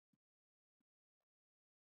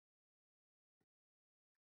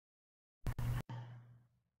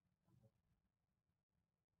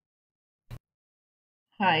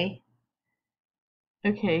Hi.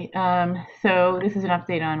 Okay, so this is an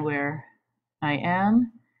update on where I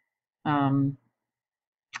am. Um,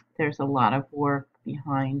 there's a lot of work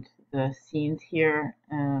behind the scenes here.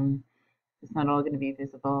 It's not all going to be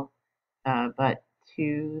visible, but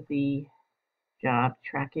to the job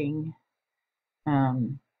tracking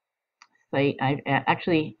um, site,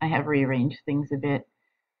 actually I have rearranged things a bit.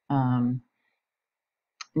 Um,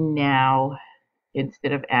 Now,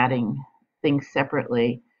 instead of adding things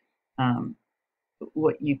separately, um,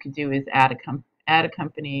 what you could do is add a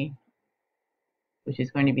company, which is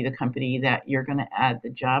going to be the company that you're going to add the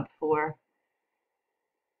job for,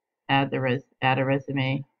 add a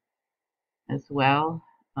resume as well.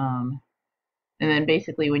 Um, and then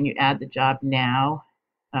basically when you add the job now,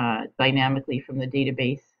 dynamically from the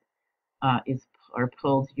database is are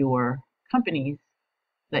pulled your companies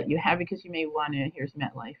that you have because you may want to, here's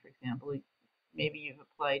MetLife, for example. Maybe you've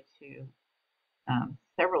applied to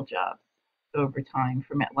several jobs over time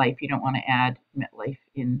for MetLife. You don't want to add MetLife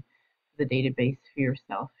in the database for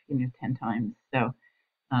yourself, 10 times. So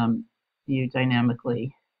you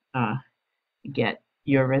dynamically uh, get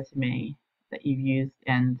your resume that you've used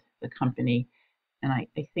and the company. And I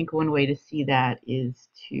think one way to see that is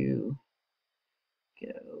to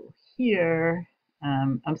go here.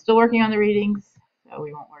 I'm still working on the readings, so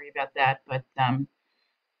we won't worry about that. But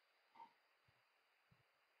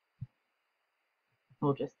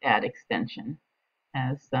we'll just add extension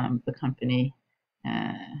as the company.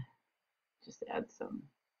 Uh, just add some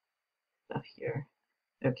stuff here.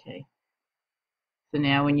 Okay. So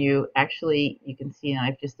now when you can see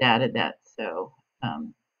I've just added that. So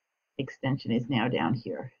extension is now down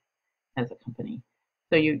here as a company.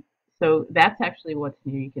 So so that's actually what's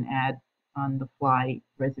new. You can add on the fly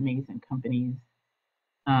resumes and companies.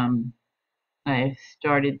 Um, I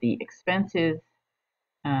started the expenses,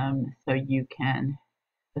 so you can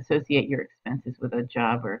associate your expenses with a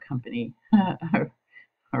job or a company,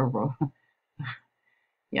 or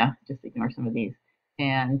yeah, just ignore some of these,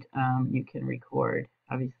 and you can record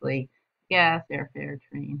obviously gas, airfare,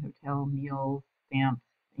 train, hotel, meals, stamps,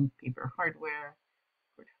 ink, paper, hardware,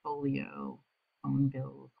 portfolio, phone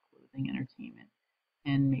bills, clothing, entertainment,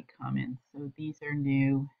 and make comments. So these are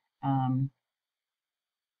new. Um,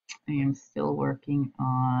 I am still working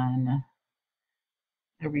on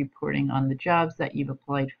reporting on the jobs that you've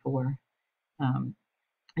applied for. Um,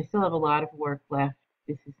 I still have a lot of work left.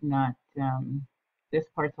 This is not, this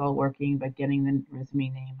part's all working, but getting the resume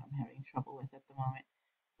name I'm having trouble with at the moment.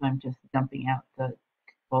 So I'm just dumping out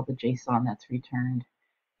all the JSON that's returned.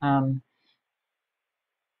 Um,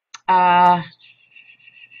 I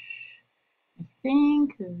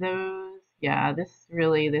think yeah, this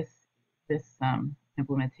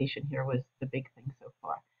implementation here was the big thing so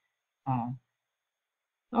far. Uh,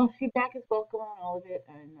 oh, feedback is welcome on all of it.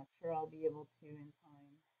 I'm not sure I'll be able to in time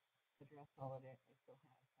address all of it. I still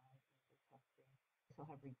have testing. I still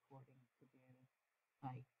have reporting to do.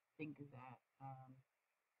 I think that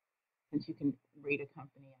since you can rate a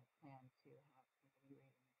company, I plan to have company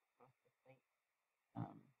ratings across the site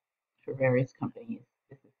for various companies.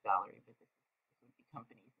 This is salary, but this would be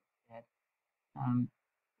companies instead. Um,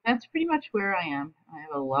 that's pretty much where I am. I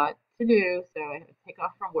have a lot to do, so I had to take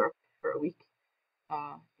off from work for a week.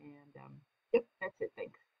 And yep, that's it.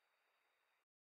 Thanks.